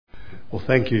Well,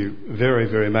 thank you very,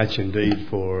 very much indeed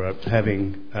for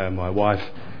having my wife,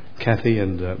 Kathy,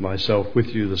 and myself with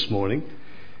you this morning.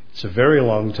 It's a very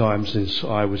long time since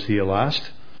I was here last.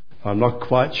 I'm not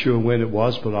quite sure when it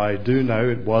was, but I do know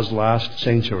it was last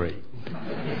century.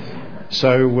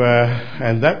 So,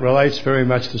 and that relates very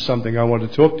much to something I want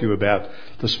to talk to you about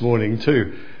this morning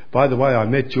too. By the way, I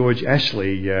met George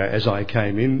Ashley as I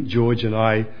came in. George and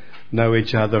I know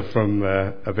each other from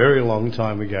a very long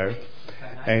time ago,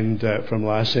 and from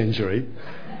last century.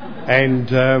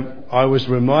 And I was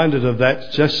reminded of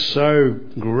that just so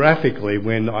graphically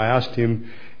when I asked him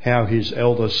how his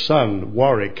eldest son,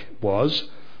 Warwick, was.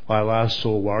 I last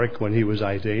saw Warwick when he was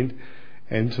 18.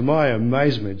 And to my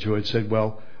amazement, George said,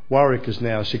 well, Warwick is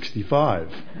now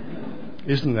 65.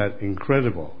 Isn't that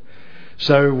incredible?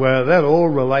 So that all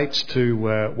relates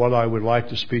to what I would like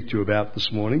to speak to you about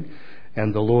this morning.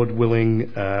 And the Lord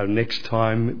willing, next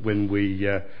time when we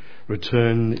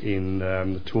return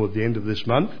in toward the end of this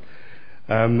month.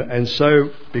 And so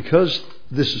because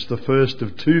this is the first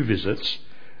of two visits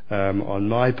on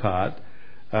my part,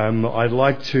 I'd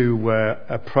like to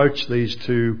approach these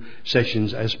two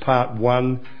sessions as part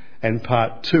one and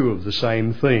part two of the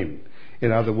same theme.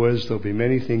 In other words, there'll be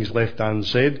many things left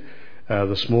unsaid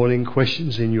this morning,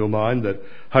 questions in your mind that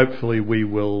hopefully we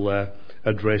will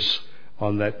address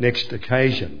on that next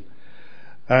occasion.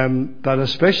 But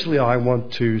especially I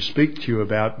want to speak to you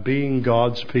about being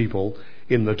God's people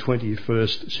in the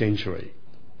 21st century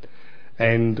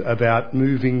and about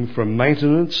moving from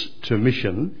maintenance to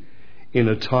mission in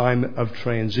a time of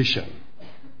transition.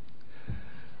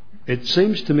 It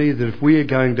seems to me that if we are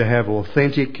going to have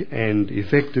authentic and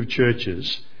effective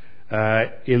churches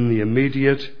in the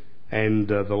immediate and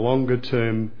the longer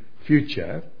term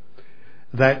future,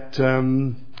 that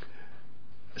there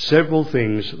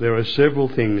are several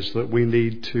things that we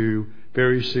need to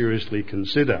very seriously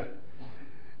consider.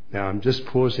 Now I'm just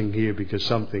pausing here because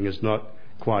something is not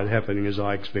quite happening as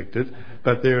I expected,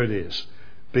 but there it is.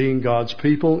 Being God's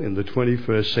people in the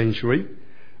 21st century,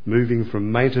 moving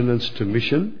from maintenance to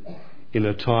mission in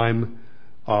a time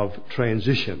of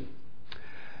transition.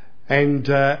 And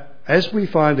as we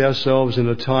find ourselves in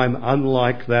a time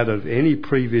unlike that of any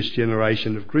previous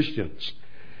generation of Christians,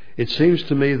 it seems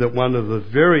to me that one of the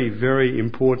very, very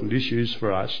important issues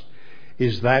for us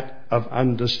is that of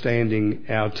understanding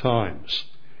our times.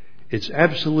 It's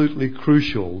absolutely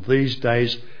crucial these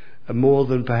days, more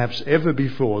than perhaps ever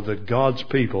before, that God's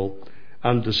people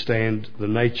understand the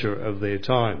nature of their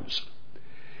times.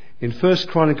 In 1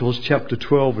 Chronicles chapter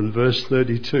 12 and verse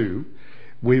 32,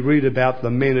 we read about the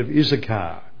men of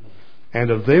Issachar. And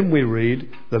of them we read,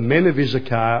 the men of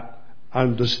Issachar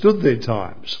understood their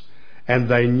times, and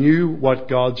they knew what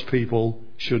God's people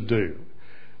should do,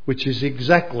 which is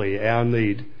exactly our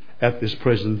need at this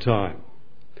present time.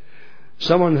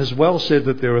 Someone has well said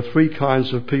that there are three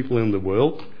kinds of people in the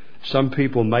world. Some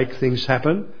people make things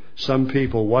happen, some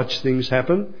people watch things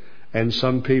happen, and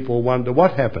some people wonder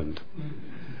what happened.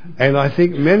 And I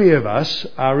think many of us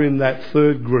are in that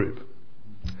third group.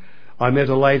 I met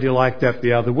a lady like that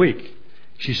the other week.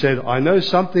 She said, I know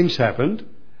something's happened.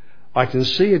 I can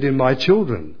see it in my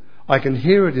children. I can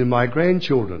hear it in my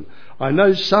grandchildren. I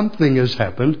know something has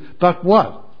happened, but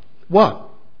what? What?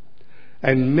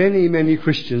 And many, many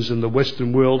Christians in the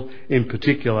Western world in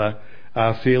particular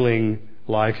are feeling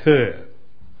like her.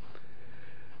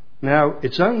 Now,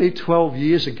 it's only 12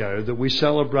 years ago that we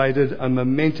celebrated a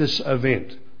momentous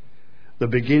event, the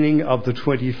beginning of the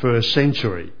 21st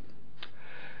century.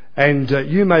 And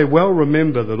you may well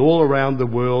remember that all around the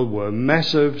world were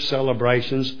massive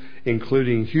celebrations,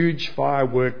 including huge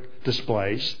firework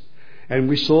displays. And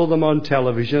we saw them on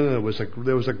television, and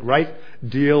there was a great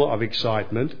deal of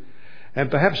excitement. And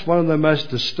perhaps one of the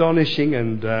most astonishing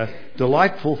and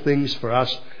delightful things for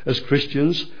us as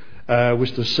Christians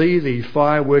was to see the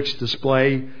fireworks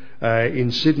display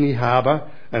in Sydney Harbour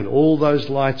and all those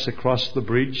lights across the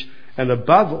bridge. And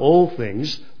above all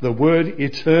things, the word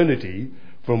eternity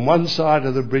from one side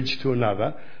of the bridge to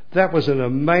another. That was an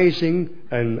amazing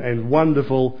and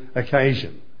wonderful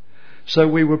occasion. So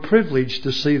we were privileged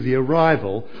to see the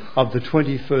arrival of the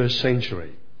 21st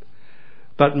century.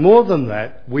 But more than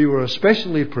that, we were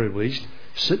especially privileged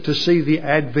to see the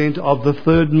advent of the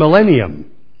third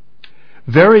millennium.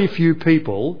 Very few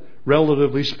people,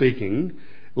 relatively speaking,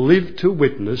 lived to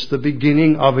witness the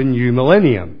beginning of a new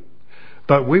millennium.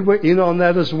 But we were in on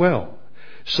that as well.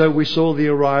 So we saw the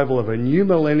arrival of a new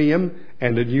millennium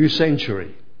and a new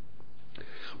century.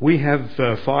 We have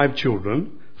 5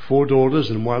 children, 4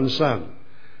 daughters and 1 son.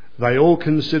 They all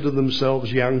consider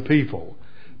themselves young people.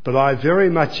 But I very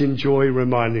much enjoy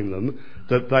reminding them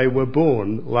that they were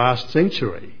born last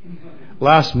century.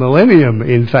 last millennium,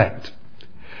 in fact.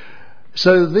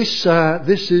 So this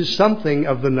is something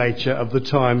of the nature of the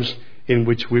times in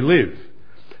which we live.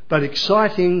 But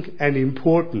exciting and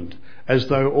important as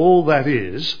though all that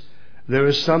is, there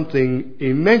is something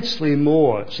immensely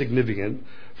more significant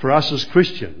for us as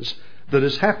Christians that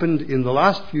has happened in the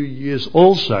last few years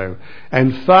also,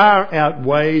 and far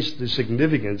outweighs the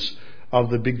significance of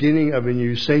the beginning of a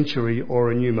new century or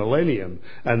a new millennium.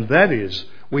 And that is,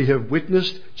 we have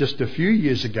witnessed just a few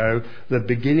years ago the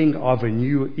beginning of a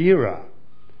new era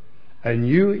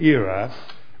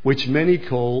which many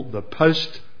call the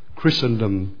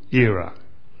post-Christendom era.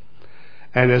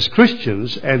 And as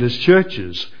Christians and as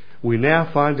churches, we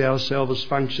now find ourselves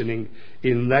functioning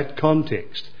in that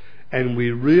context, and we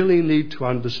really need to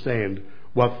understand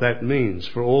what that means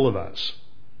for all of us.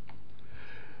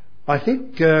 I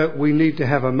think we need to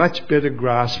have a much better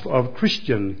grasp of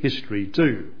Christian history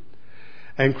too.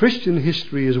 And Christian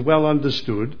history is well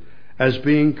understood as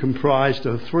being comprised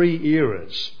of three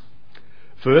eras.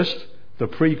 First, the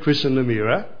pre-Christendom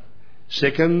era.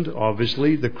 Second,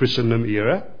 obviously, the Christendom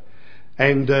era.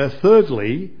 And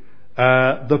thirdly,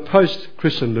 the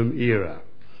post-Christendom era.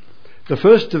 The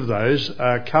first of those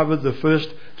covered the first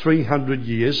 300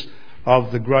 years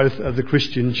of the growth of the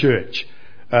Christian church,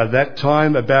 that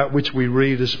time about which we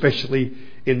read especially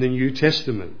in the New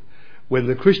Testament, when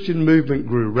the Christian movement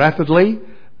grew rapidly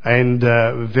and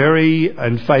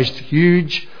faced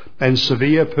huge and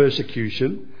severe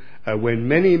persecution, when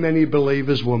many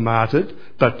believers were martyred,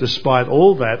 but despite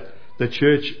all that, the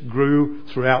church grew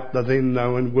throughout the then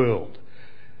known world.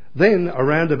 Then,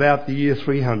 around about the year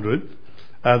 300,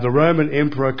 the Roman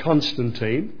Emperor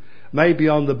Constantine, maybe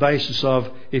on the basis of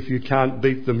if you can't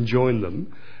beat them, join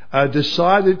them,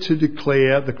 decided to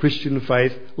declare the Christian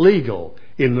faith legal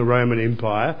in the Roman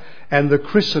Empire, and the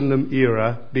Christendom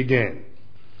era began.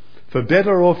 For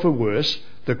better or for worse,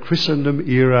 the Christendom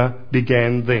era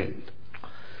began then.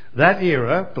 That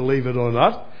era, believe it or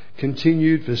not,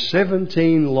 continued for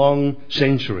 17 long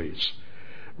centuries,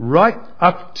 right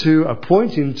up to a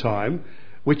point in time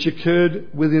which occurred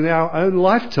within our own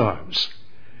lifetimes.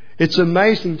 It's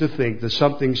amazing to think that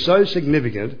something so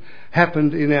significant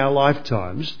happened in our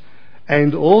lifetimes,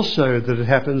 and also that it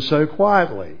happened so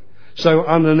quietly, so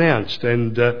unannounced,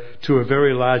 and to a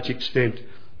very large extent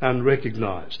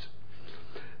unrecognised.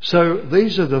 So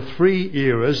these are the three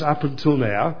eras up until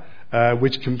now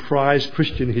which comprise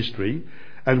Christian history,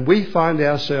 and we find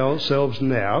ourselves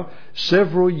now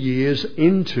several years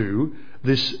into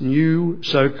this new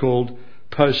so-called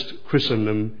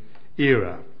post-Christendom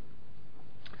era.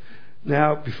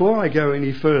 Now, before I go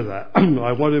any further,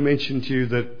 I want to mention to you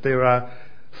that there are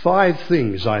 5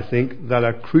 things, I think, that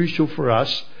are crucial for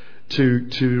us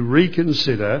to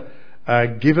reconsider,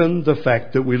 given the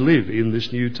fact that we live in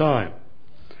this new time.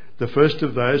 The first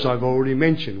of those I've already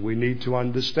mentioned. We need to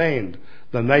understand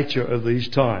the nature of these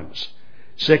times.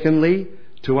 Secondly,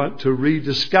 to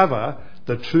rediscover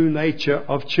the true nature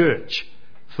of church.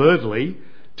 Thirdly,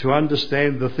 to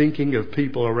understand the thinking of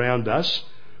people around us.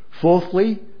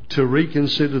 Fourthly, to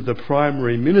reconsider the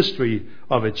primary ministry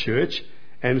of a church.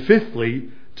 And fifthly,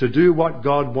 to do what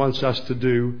God wants us to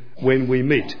do when we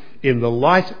meet, in the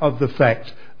light of the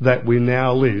fact that we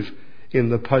now live in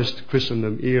the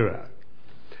post-Christendom era.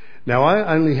 Now,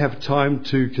 I only have time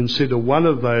to consider one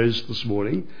of those this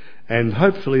morning, and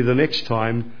hopefully the next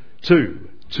time two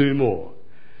more.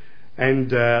 And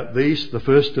the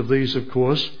first of these, of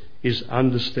course, is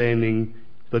understanding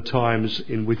the times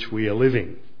in which we are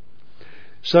living.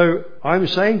 So I'm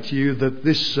saying to you that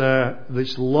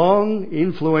this long,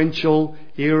 influential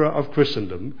era of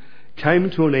Christendom came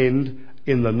to an end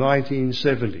in the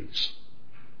 1970s.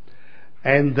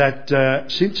 And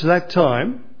that since that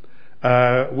time,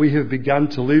 we have begun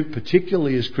to live,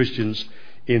 particularly as Christians,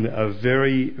 in a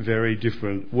very, very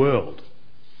different world.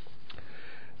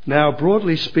 Now,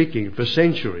 broadly speaking, for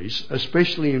centuries,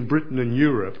 especially in Britain and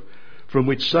Europe, from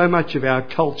which so much of our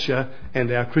culture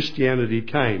and our Christianity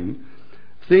came,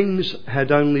 things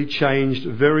had only changed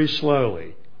very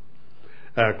slowly.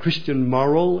 Christian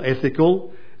moral,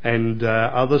 ethical, and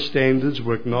other standards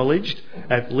were acknowledged,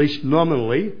 at least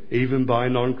nominally, even by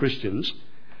non-Christians.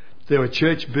 There were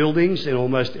church buildings in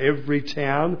almost every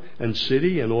town and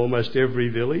city and almost every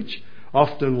village,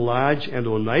 often large and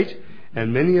ornate,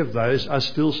 and many of those are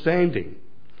still standing.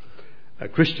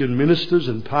 Christian ministers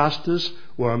and pastors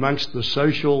were amongst the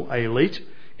social elite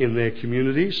in their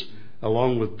communities,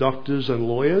 along with doctors and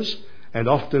lawyers, and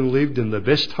often lived in the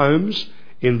best homes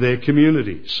in their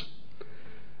communities.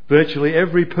 Virtually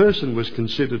every person was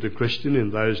considered a Christian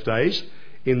in those days,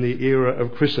 in the era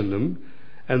of Christendom,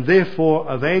 and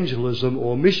therefore evangelism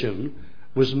or mission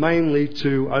was mainly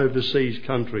to overseas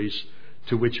countries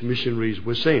to which missionaries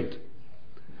were sent.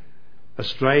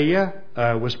 Australia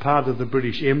was part of the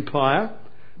British Empire.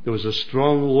 There was a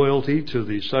strong loyalty to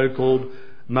the so-called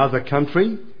mother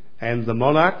country, and the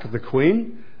monarch, the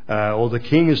Queen, or the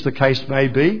King as the case may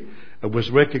be, was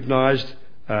recognised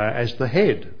as the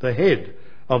head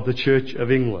of the Church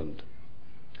of England.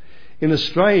 In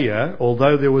Australia,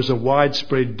 although there was a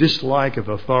widespread dislike of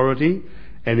authority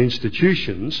and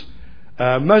institutions,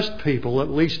 most people at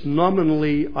least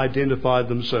nominally identified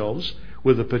themselves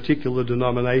with a particular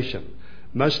denomination.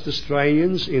 Most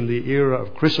Australians in the era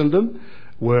of Christendom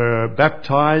were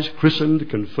baptised, christened,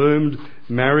 confirmed,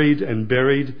 married and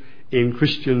buried in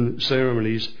Christian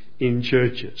ceremonies in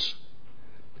churches.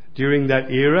 During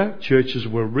that era, churches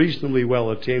were reasonably well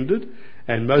attended,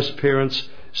 and most parents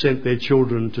sent their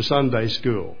children to Sunday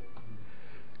school.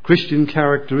 Christian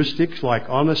characteristics like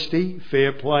honesty,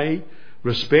 fair play,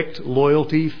 respect,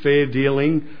 loyalty, fair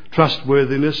dealing,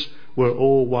 trustworthiness were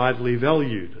all widely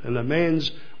valued. And a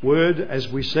man's word, as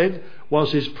we said,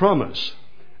 was his promise.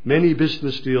 Many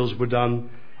business deals were done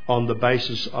on the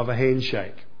basis of a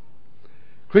handshake.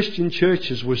 Christian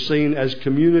churches were seen as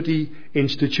community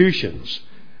institutions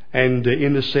and,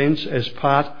 in a sense, as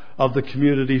part of the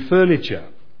community furniture.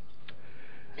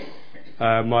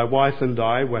 My wife and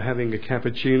I were having a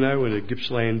cappuccino in a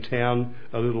Gippsland town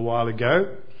a little while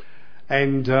ago,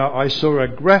 and I saw a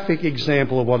graphic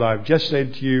example of what I've just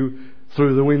said to you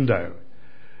through the window.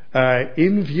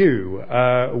 In view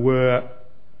were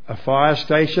a fire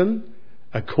station,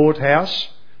 a courthouse,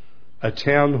 a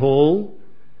town hall,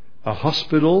 a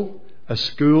hospital, a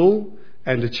school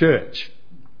and a church,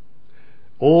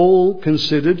 all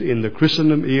considered in the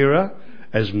Christendom era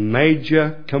as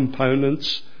major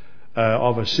components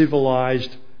of a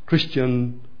civilised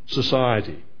Christian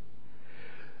society.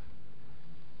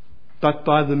 But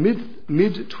by the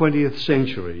mid-20th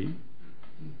century,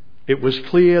 it was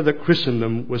clear that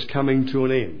Christendom was coming to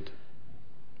an end.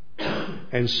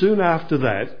 And soon after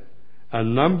that, a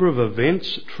number of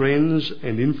events, trends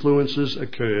and influences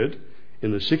occurred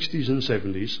in the 60s and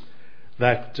 70s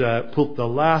that put the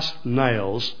last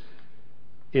nails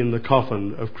in the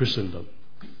coffin of Christendom.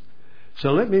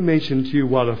 So let me mention to you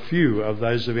what a few of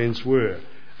those events were,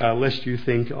 lest you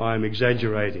think I'm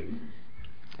exaggerating.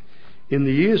 In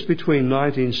the years between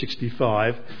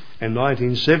 1965 and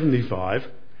 1975,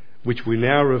 which we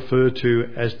now refer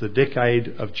to as the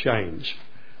decade of change,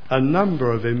 a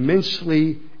number of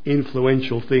immensely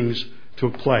influential things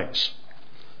took place.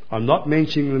 I'm not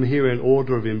mentioning them here in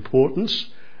order of importance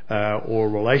or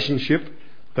relationship,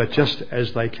 but just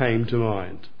as they came to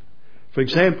mind. For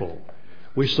example,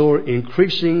 we saw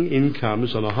increasing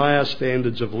incomes and higher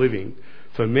standards of living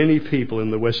for many people in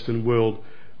the Western world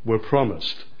were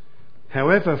promised.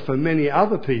 However, for many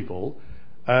other people,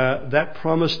 that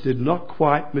promise did not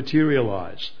quite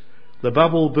materialise. The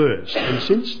bubble burst, and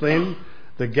since then,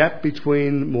 the gap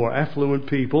between more affluent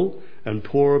people and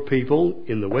poorer people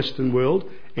in the Western world,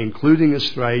 including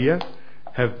Australia,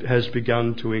 has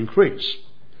begun to increase.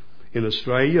 In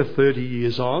Australia, 30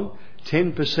 years on,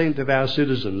 10% of our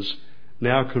citizens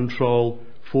now control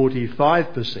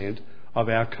 45% of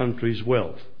our country's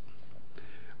wealth.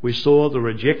 We saw the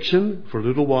rejection for a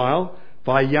little while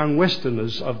by young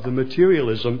Westerners of the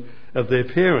materialism of their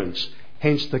parents,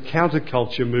 hence the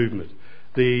counterculture movement,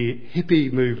 the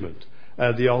hippie movement,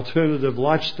 the alternative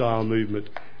lifestyle movement,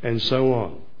 and so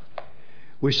on.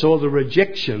 We saw the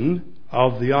rejection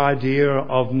of the idea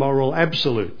of moral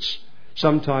absolutes,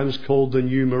 sometimes called the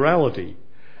new morality.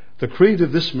 The creed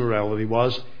of this morality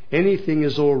was anything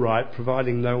is all right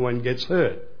providing no one gets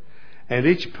hurt, and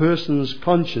each person's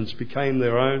conscience became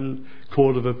their own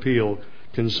court of appeal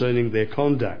concerning their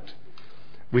conduct.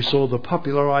 We saw the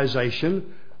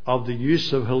popularisation of the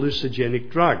use of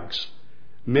hallucinogenic drugs.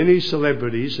 Many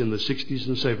celebrities in the 60s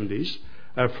and 70s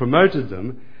promoted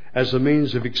them as a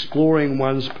means of exploring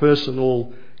one's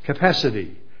personal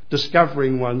capacity,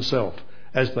 discovering oneself,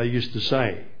 as they used to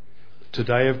say.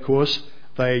 Today, of course,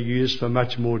 they are used for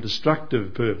much more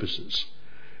destructive purposes.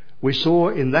 We saw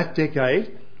in that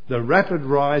decade the rapid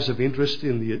rise of interest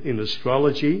in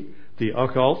astrology, the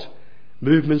occult,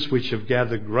 movements which have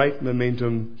gathered great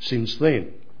momentum since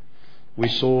then. We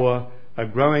saw a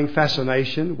growing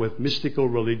fascination with mystical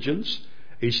religions,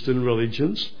 Eastern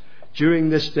religions. During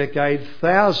this decade,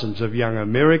 thousands of young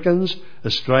Americans,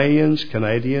 Australians,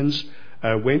 Canadians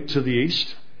went to the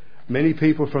East. Many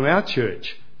people from our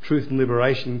church, Truth and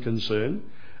Liberation Concern,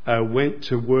 went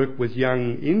to work with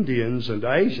young Indians and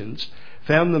Asians,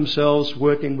 found themselves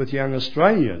working with young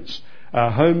Australians,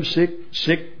 homesick,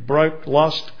 sick, broke,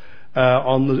 lost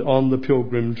on the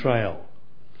Pilgrim Trail.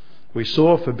 We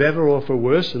saw, for better or for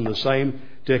worse, in the same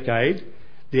decade,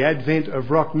 the advent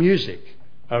of rock music,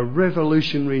 a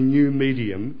revolutionary new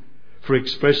medium for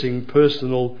expressing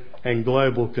personal and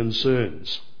global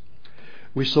concerns.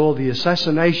 We saw the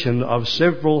assassination of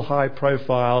several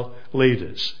high-profile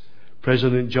leaders: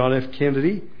 President John F.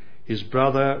 Kennedy, his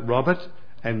brother Robert,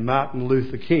 and Martin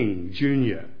Luther King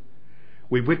Jr.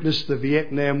 We witnessed the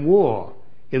Vietnam War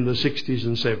in the 60s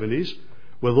and 70s,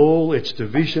 with all its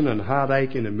division and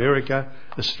heartache in America,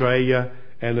 Australia,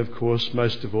 and of course,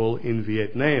 most of all, in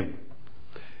Vietnam.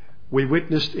 We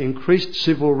witnessed increased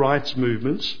civil rights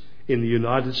movements in the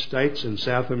United States and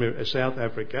South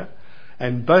Africa,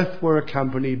 and both were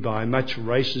accompanied by much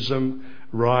racism,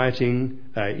 rioting,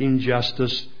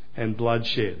 injustice, and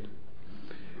bloodshed.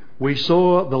 We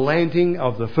saw the landing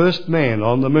of the first man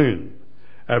on the moon,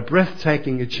 a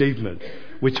breathtaking achievement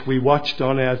which we watched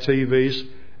on our TVs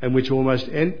and which almost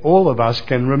all of us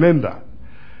can remember,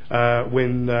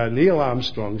 when Neil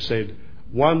Armstrong said,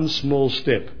 "One small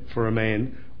step for a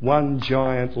man, one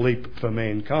giant leap for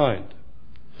mankind."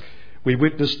 We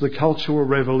witnessed the Cultural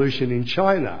Revolution in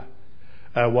China.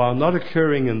 While not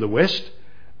occurring in the West,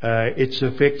 its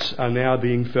effects are now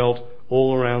being felt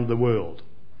all around the world.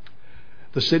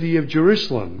 The city of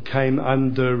Jerusalem came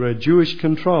under Jewish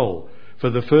control for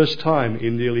the first time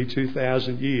in nearly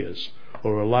 2,000 years,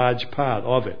 or a large part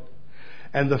of it.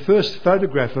 And the first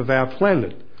photograph of our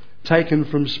planet, taken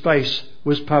from space,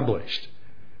 was published.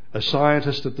 A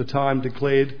scientist at the time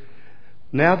declared,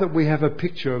 "Now that we have a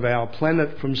picture of our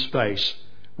planet from space,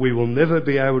 we will never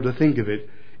be able to think of it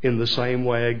in the same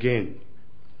way again."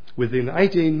 Within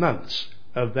 18 months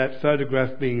of that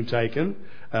photograph being taken,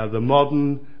 the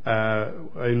modern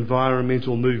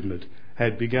environmental movement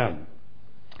had begun.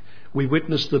 We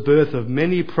witnessed the birth of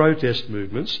many protest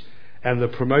movements and the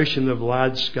promotion of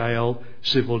large-scale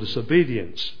civil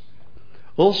disobedience.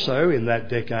 Also in that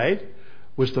decade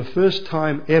was the first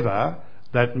time ever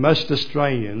that most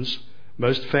Australians,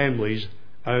 most families,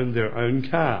 owned their own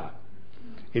car.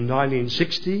 In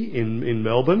 1960, in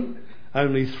Melbourne,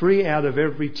 only 3 out of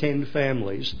every 10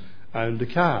 families owned a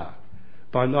car.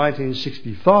 By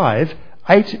 1965,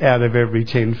 8 out of every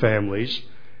 10 families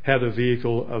had a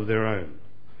vehicle of their own.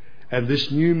 And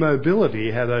this new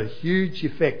mobility had a huge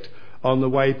effect on the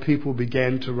way people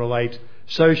began to relate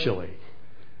socially.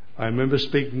 I remember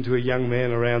speaking to a young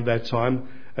man around that time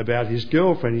about his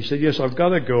girlfriend. He said, "Yes, I've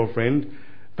got a girlfriend,"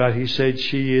 but he said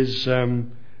she is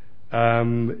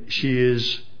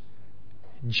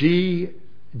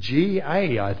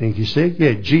GA, I think he said.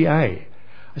 Yeah, GA.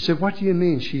 I said, "What do you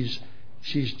mean she's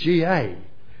GA?"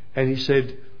 And he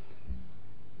said,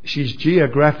 "She's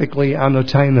geographically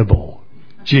unattainable."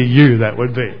 GU, that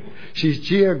would be. "She's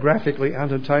geographically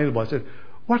unattainable." I said,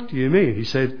 "What do you mean?" He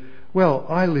said, "Well,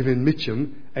 I live in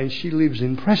Mitcham and she lives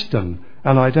in Preston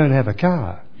and I don't have a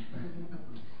car."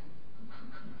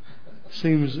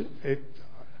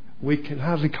 We can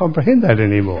hardly comprehend that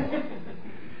anymore.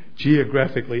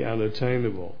 Geographically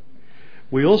unattainable.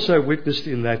 We also witnessed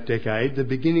in that decade the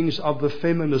beginnings of the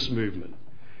feminist movement,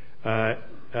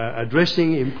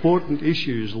 addressing important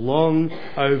issues long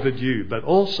overdue, but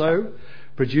also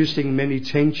producing many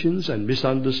tensions and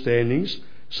misunderstandings,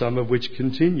 some of which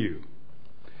continue.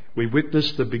 We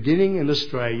witnessed the beginning in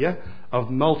Australia of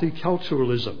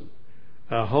multiculturalism,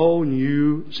 a whole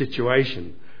new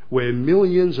situation where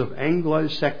millions of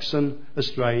Anglo-Saxon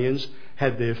Australians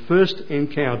had their first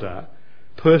encounter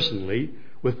personally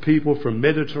with people from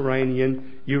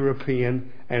Mediterranean,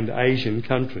 European and Asian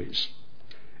countries.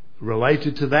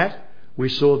 Related to that, we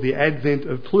saw the advent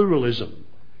of pluralism.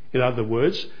 In other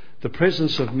words, the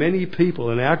presence of many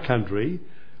people in our country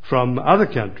from other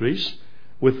countries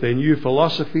with their new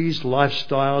philosophies,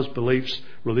 lifestyles, beliefs,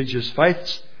 religious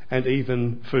faiths, and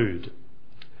even food.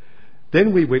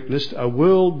 Then we witnessed a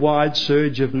worldwide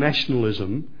surge of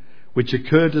nationalism which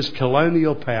occurred as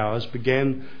colonial powers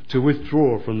began to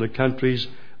withdraw from the countries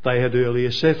they had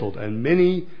earlier settled, and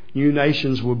many new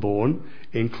nations were born,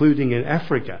 including in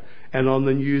Africa. And on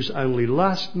the news only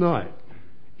last night,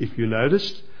 if you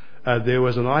noticed, there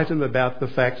was an item about the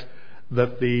fact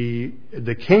that the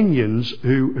Kenyans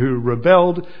who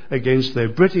rebelled against their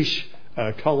British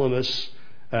colonists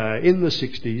in the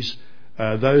 60s,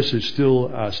 those who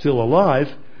are still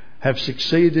alive, have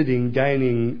succeeded in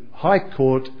gaining High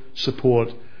Court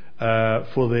support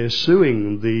for their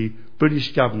suing the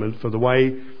British government for the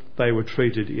way they were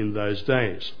treated in those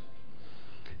days.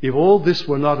 If all this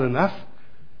were not enough,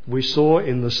 we saw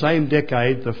in the same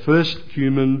decade the first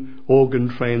human organ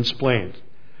transplant,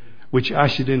 which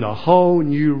ushered in a whole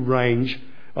new range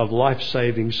of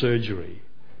life-saving surgery.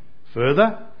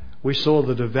 Further, we saw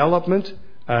the development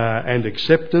and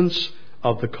acceptance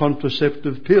of the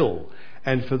contraceptive pill.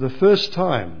 And for the first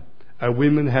time,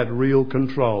 women had real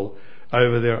control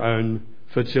over their own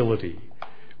fertility.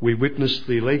 We witnessed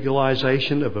the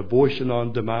legalisation of abortion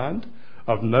on demand,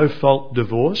 of no-fault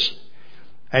divorce,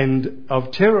 and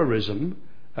of terrorism,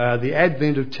 the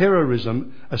advent of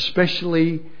terrorism,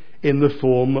 especially in the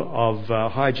form of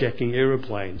hijacking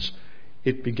aeroplanes.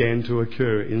 It began to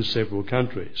occur in several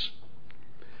countries.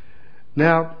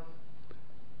 Now,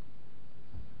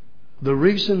 the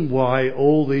reason why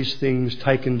all these things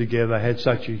taken together had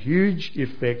such a huge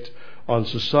effect on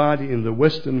society in the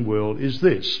Western world is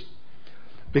this: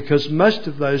 because most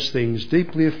of those things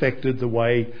deeply affected the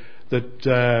way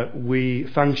that we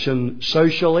function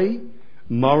socially,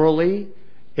 morally,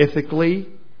 ethically,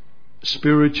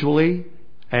 spiritually,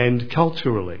 and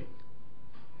culturally.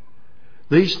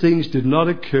 These things did not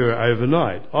occur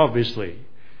overnight, obviously.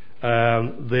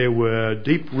 There were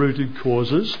deep-rooted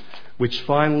causes which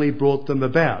finally brought them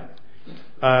about,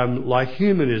 like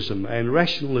humanism and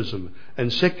rationalism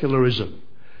and secularism.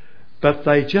 But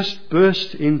they just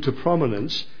burst into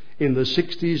prominence in the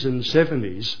 60s and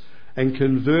 70s and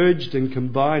converged and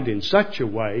combined in such a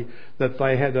way that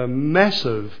they had a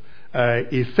massive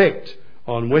effect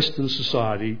on Western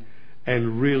society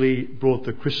and really brought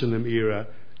the Christendom era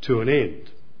to an end.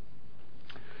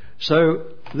 So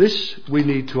this we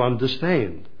need to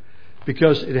understand,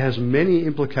 because it has many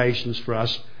implications for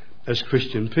us as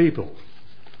Christian people.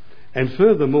 And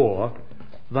furthermore,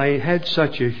 they had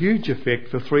such a huge effect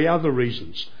for three other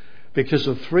reasons, because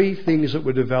of three things that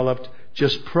were developed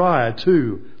just prior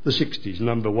to the 60s.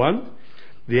 Number one,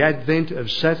 the advent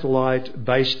of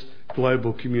satellite-based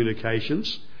global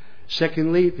communications.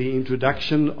 Secondly, the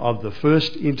introduction of the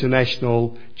first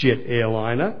international jet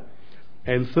airliner.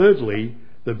 And thirdly,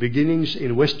 the beginnings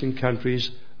in Western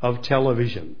countries of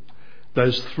television.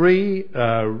 Those three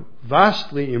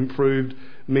vastly improved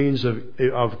means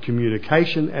of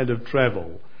communication and of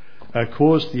travel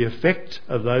caused the effect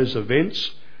of those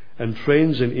events and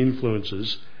trends and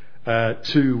influences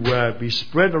to be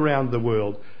spread around the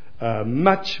world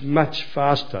much, much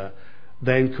faster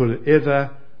than could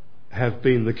ever have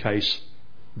been the case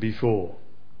before.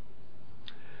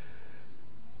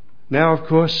 Now, of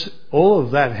course, all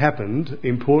of that happened,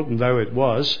 important though it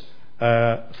was,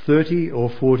 30 or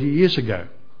 40 years ago,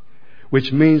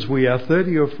 which means we are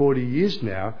 30 or 40 years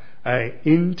now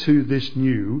into this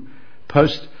new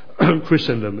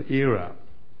post-Christendom era.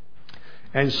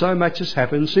 And so much has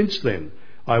happened since then.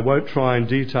 I won't try and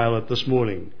detail it this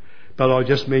morning, but I'll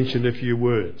just mention a few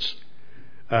words.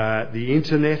 The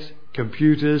internet,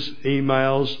 computers,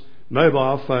 emails,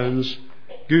 mobile phones,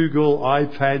 Google,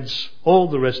 iPads, all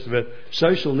the rest of it,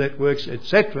 social networks,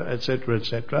 etc., etc.,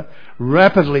 etc.,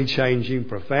 rapidly changing,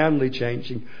 profoundly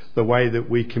changing the way that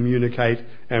we communicate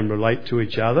and relate to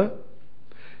each other.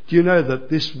 Do you know that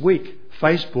this week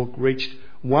Facebook reached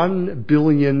 1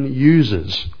 billion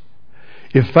users?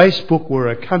 If Facebook were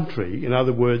a country, in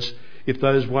other words, if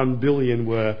those 1 billion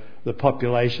were the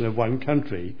population of one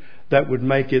country, that would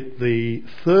make it the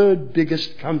third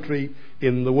biggest country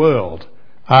in the world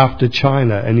after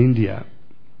China and India.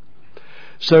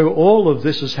 So all of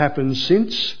this has happened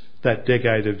since that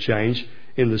decade of change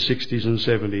in the 60s and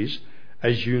 70s,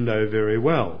 as you know very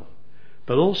well.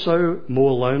 But also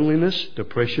more loneliness,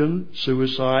 depression,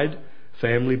 suicide,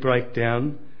 family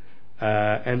breakdown,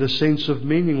 and a sense of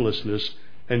meaninglessness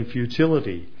and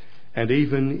futility, and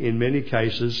even in many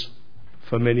cases,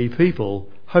 for many people,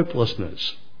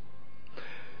 hopelessness.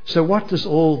 So what does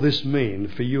all this mean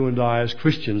for you and I as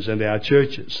Christians and our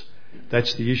churches?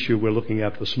 That's the issue we're looking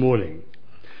at this morning.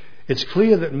 It's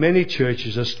clear that many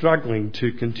churches are struggling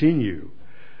to continue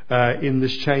in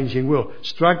this changing world,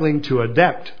 struggling to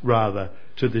adapt, rather,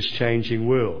 to this changing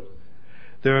world.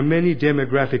 There are many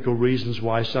demographical reasons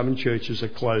why some churches are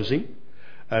closing,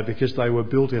 because they were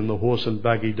built in the horse and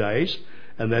buggy days,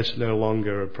 and that's no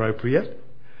longer appropriate.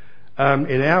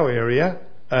 In our area,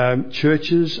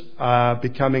 churches are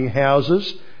becoming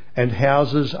houses, and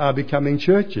houses are becoming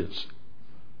churches.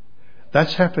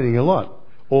 That's happening a lot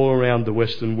all around the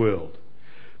Western world.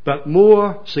 But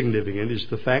more significant is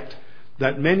the fact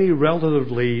that many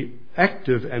relatively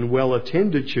active and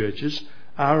well-attended churches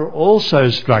are also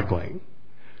struggling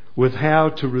with how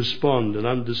to respond and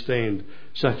understand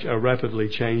such a rapidly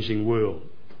changing world.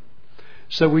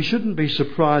 So we shouldn't be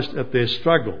surprised at their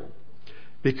struggle,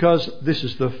 because this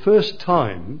is the first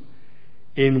time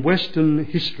in Western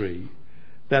history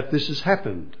that this has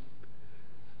happened.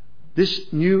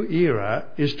 This new era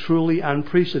is truly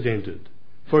unprecedented.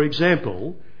 For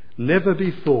example, never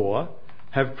before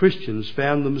have Christians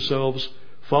found themselves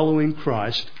following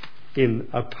Christ in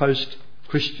a post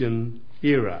Christian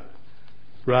era,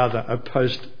 rather a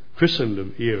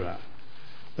post-Christendom era.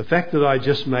 The fact that I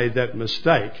just made that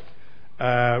mistake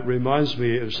reminds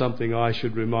me of something I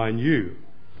should remind you.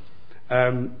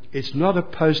 It's not a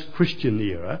post-Christian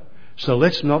era, so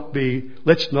let's not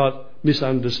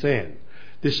misunderstand.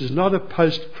 This is not a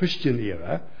post-Christian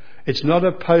era. It's not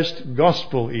a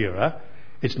post-gospel era.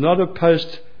 It's not a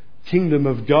post-kingdom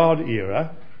of God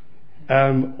era.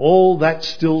 All that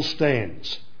still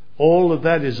stands. All of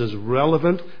that is as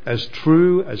relevant, as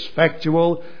true, as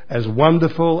factual, as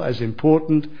wonderful, as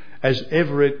important as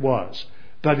ever it was.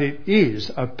 But it is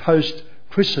a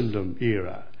post-Christendom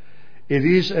era. It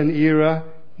is an era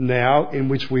now in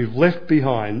which we've left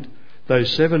behind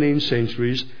those 17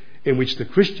 centuries in which the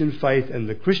Christian faith and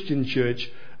the Christian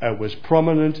church was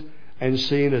prominent and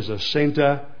seen as a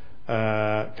centre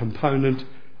component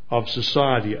of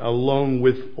society, along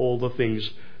with all the things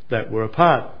that were a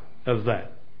part of that.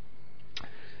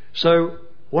 So,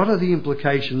 what are the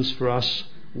implications for us,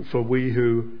 for we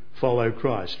who follow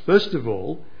Christ? First of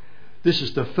all, this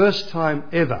is the first time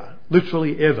ever,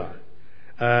 literally ever,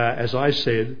 as I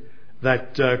said,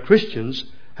 that Christians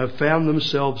have found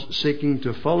themselves seeking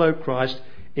to follow Christ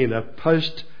in a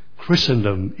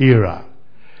post-Christendom era.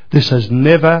 This has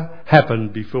never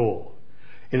happened before.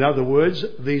 In other words,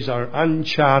 these are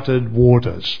uncharted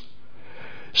waters.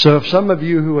 So if some of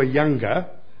you who are younger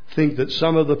think that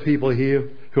some of the people here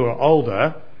who are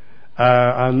older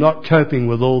are not coping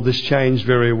with all this change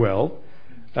very well,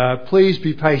 please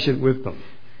be patient with them.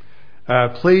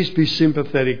 Please be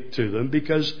sympathetic to them,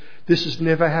 because this has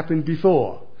never happened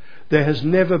before. There has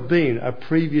never been a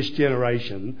previous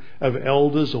generation of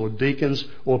elders or deacons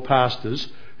or pastors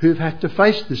who've had to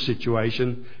face this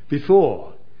situation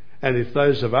before. And if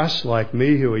those of us, like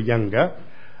me, who are younger,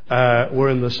 were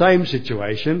in the same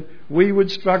situation, we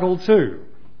would struggle too.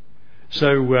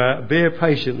 So bear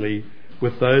patiently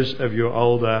with those of your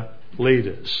older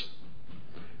leaders.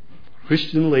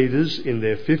 Christian leaders in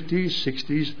their 50s,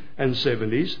 60s and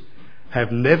 70s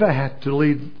have never had to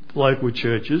lead local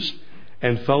churches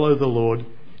and follow the Lord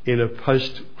in a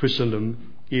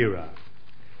post-Christendom era.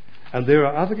 And there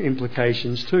are other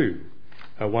implications too.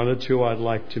 One or two I'd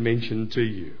like to mention to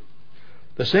you.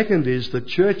 The second is the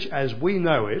church as we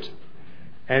know it,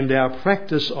 and our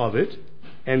practice of it,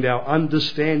 and our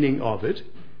understanding of it,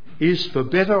 is, for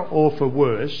better or for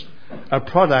worse, a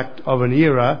product of an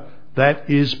era that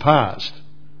is past.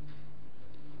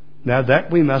 Now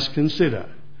that we must consider,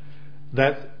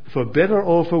 that for better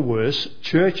or for worse,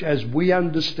 church as we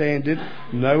understand it,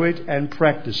 know it and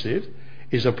practice it,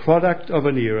 is a product of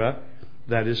an era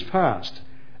that is past.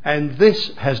 And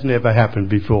this has never happened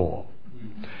before.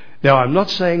 Now, I'm not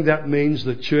saying that means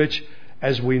that church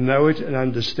as we know it and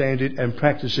understand it and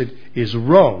practice it is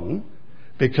wrong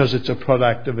because it's a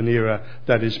product of an era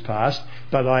that is past,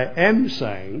 but I am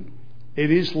saying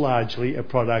it is largely a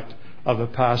product of a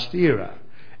past era.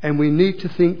 And we need to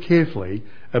think carefully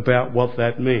about what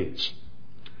that means.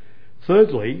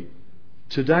 Thirdly,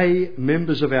 today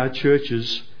members of our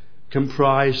churches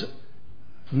comprise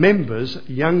members,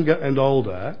 younger and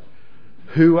older,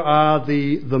 who are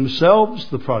themselves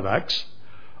the products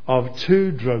of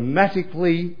two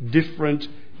dramatically different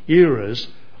eras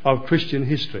of Christian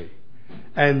history.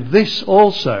 And this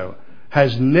also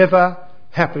has never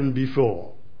happened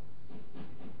before.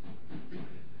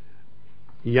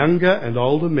 Younger and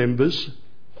older members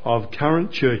of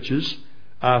current churches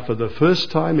are, for the first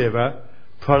time ever,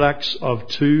 products of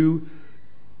two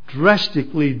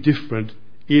drastically different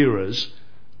eras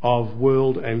of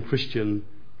world and Christian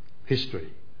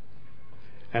history.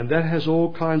 And that has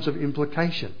all kinds of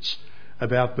implications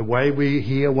about the way we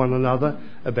hear one another,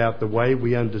 about the way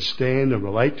we understand and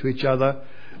relate to each other,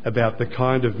 about the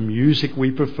kind of music we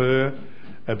prefer,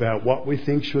 about what we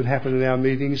think should happen in our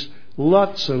meetings.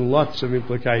 Lots and lots of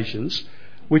implications,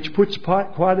 which puts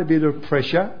quite a bit of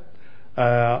pressure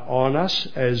on us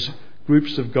as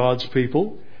groups of God's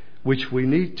people, which we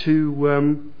need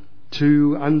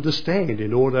to understand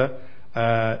in order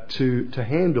to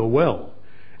handle well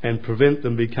and prevent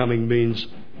them becoming means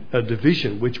of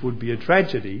division, which would be a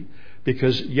tragedy,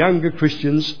 because younger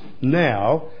Christians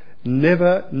now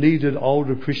never needed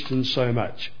older Christians so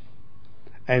much,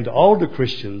 and older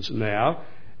Christians now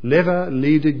never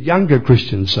needed younger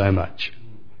Christians so much.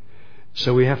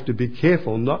 So we have to be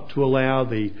careful not to allow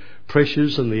the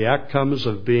pressures and the outcomes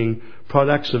of being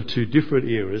products of two different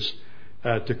eras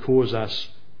to cause us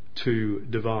to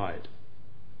divide.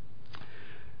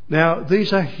 Now,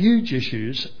 these are huge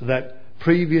issues that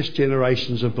previous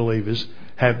generations of believers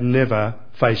have never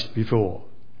faced before.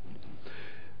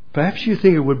 Perhaps you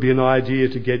think it would be an idea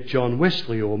to get John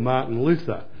Wesley or Martin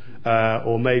Luther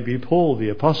or maybe Paul the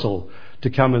Apostle to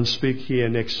come and speak here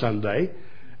next Sunday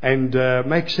and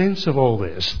make sense of all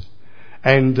this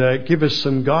and give us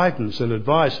some guidance and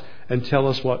advice and tell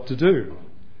us what to do.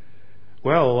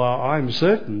 Well, I'm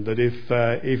certain that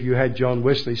if you had John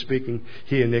Wesley speaking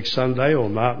here next Sunday, or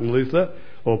Martin Luther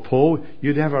or Paul,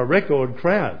 you'd have a record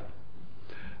crowd.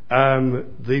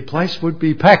 The place would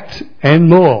be packed and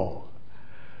more.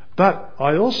 But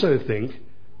I also think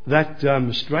that,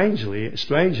 strange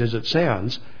as it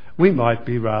sounds, we might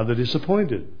be rather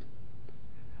disappointed.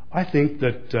 I think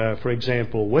that, for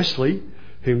example, Wesley,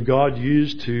 whom God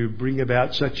used to bring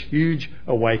about such huge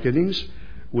awakenings,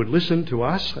 would listen to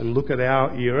us and look at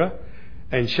our era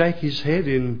and shake his head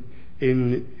in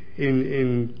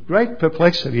great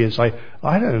perplexity and say,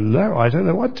 I don't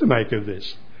know what to make of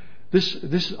this.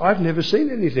 This I've never seen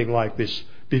anything like this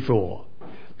before.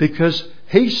 Because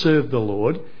he served the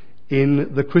Lord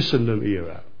in the Christendom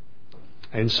era.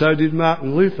 And so did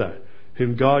Martin Luther,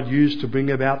 whom God used to bring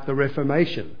about the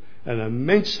Reformation, an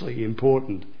immensely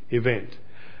important event.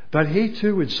 But he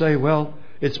too would say, well,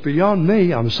 it's beyond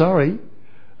me, I'm sorry.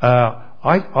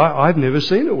 I've never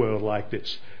seen a world like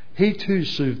this. He too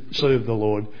served the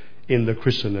Lord in the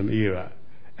Christendom era.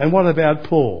 And what about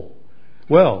Paul?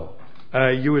 Well,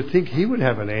 you would think he would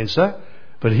have an answer,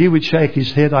 but he would shake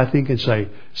his head, I think, and say,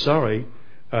 sorry,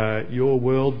 your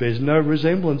world bears no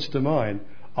resemblance to mine.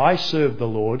 I served the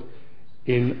Lord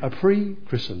in a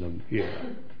pre-Christendom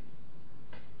era.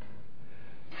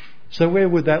 So where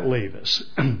would that leave us?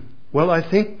 Well, I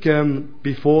think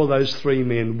before those three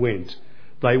men went,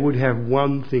 they would have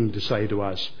one thing to say to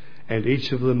us, and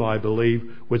each of them, I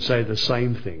believe, would say the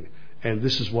same thing. And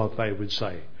this is what they would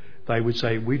say. They would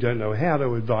say, we don't know how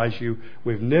to advise you.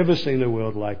 We've never seen a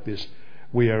world like this.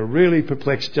 We are really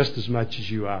perplexed just as much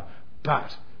as you are.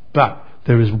 But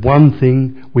there is one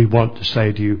thing we want to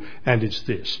say to you, and it's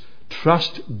this.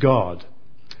 Trust God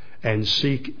and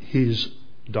seek his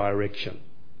direction.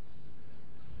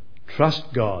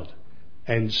 Trust God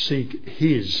and seek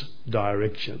his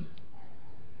direction.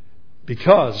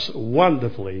 Because,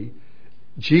 wonderfully,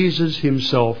 Jesus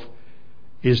himself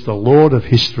is the Lord of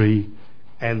history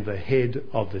and the head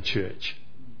of the church,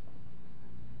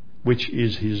 which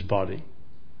is his body.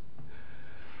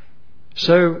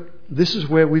 So this is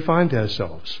where we find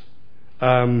ourselves.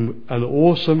 An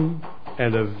awesome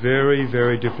and a very,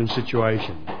 very different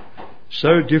situation.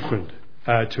 So different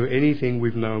to anything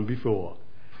we've known before.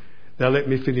 Now let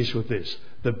me finish with this.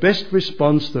 The best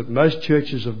response that most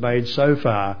churches have made so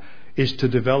far is to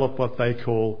develop what they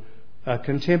call a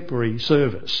contemporary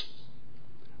service.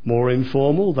 More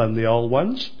informal than the old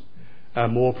ones,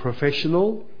 more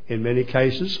professional in many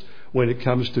cases when it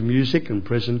comes to music and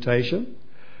presentation,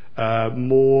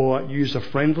 more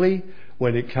user-friendly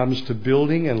when it comes to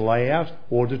building and layout,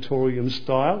 auditorium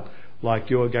style, like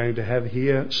you're going to have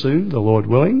here soon, the Lord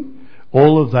willing.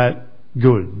 All of that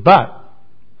good, but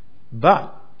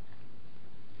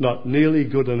not nearly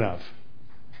good enough.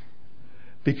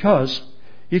 Because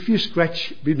if you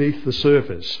scratch beneath the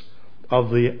surface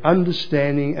of the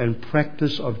understanding and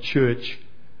practice of church,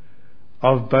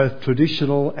 of both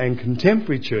traditional and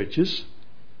contemporary churches,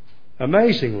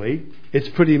 amazingly, it's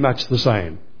pretty much the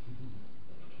same.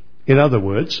 In other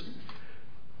words,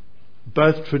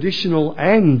 both traditional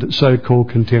and so-called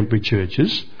contemporary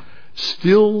churches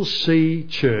still see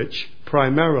church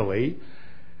primarily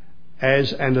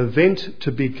as an event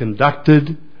to be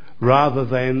conducted rather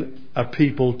than a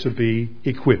people to be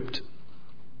equipped.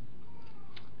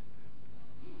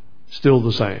 Still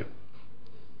the same.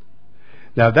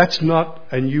 Now that's not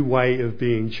a new way of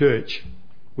being church,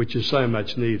 which is so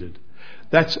much needed.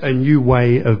 That's a new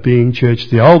way of being church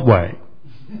the old way.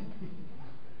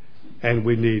 And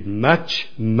we need much,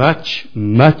 much,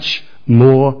 much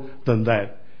more than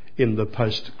that in the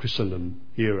post-Christendom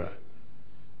era.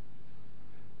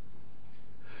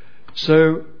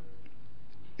 So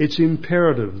it's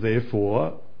imperative,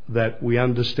 therefore, that we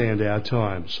understand our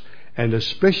times, and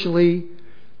especially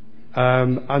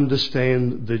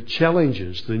understand the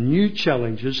challenges, the new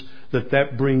challenges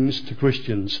that brings to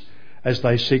Christians as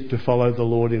they seek to follow the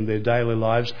Lord in their daily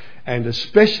lives, and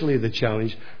especially the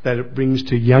challenge that it brings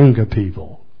to younger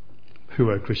people who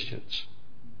are Christians.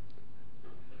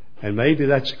 And maybe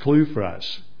that's a clue for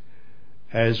us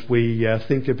as we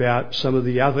think about some of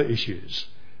the other issues,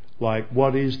 like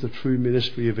what is the true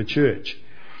ministry of a church,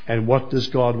 and what does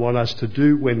God want us to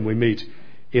do when we meet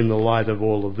in the light of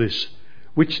all of this,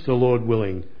 which, the Lord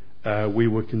willing, we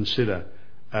will consider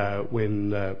when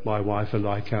my wife and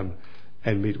I come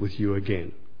and meet with you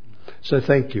again. So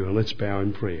thank you, and let's bow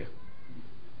in prayer.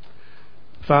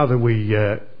 Father, we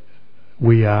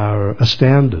are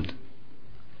astounded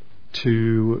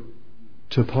to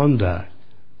ponder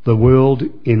the world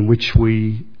in which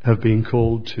we have been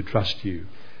called to trust you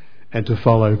and to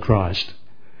follow Christ.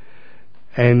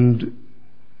 And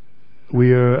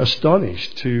we are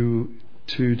astonished to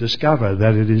discover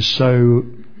that it is so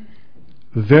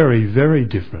very, very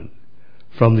different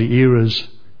from the eras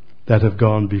that have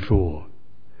gone before.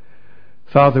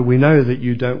 Father, we know that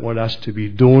you don't want us to be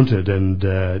daunted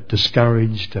and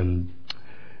discouraged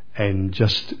and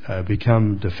just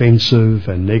become defensive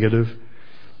and negative.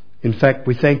 In fact,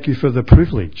 we thank you for the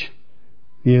privilege,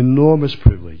 the enormous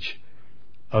privilege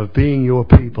of being your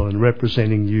people and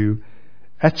representing you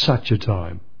at such a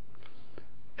time.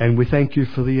 And we thank you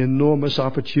for the enormous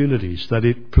opportunities that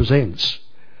it presents.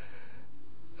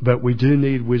 But we do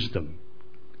need wisdom,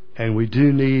 and we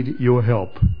do need your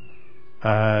help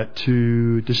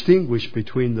to distinguish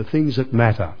between the things that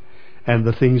matter and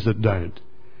the things that don't,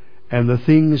 and the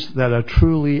things that are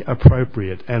truly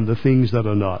appropriate and the things that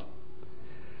are not.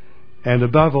 And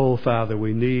above all, Father,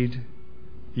 we need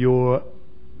your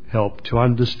help to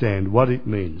understand what it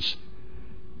means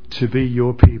to be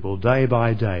your people day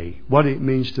by day, what it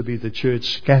means to be the church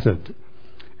scattered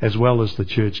as well as the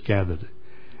church gathered,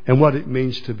 and what it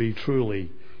means to be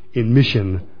truly in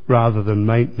mission rather than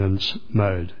maintenance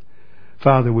mode.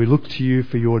 Father, we look to you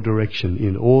for your direction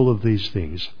in all of these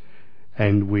things,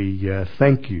 and we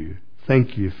thank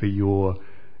you for your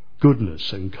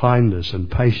goodness and kindness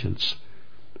and patience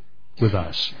with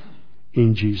us.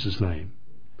 In Jesus' name,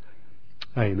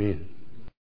 amen.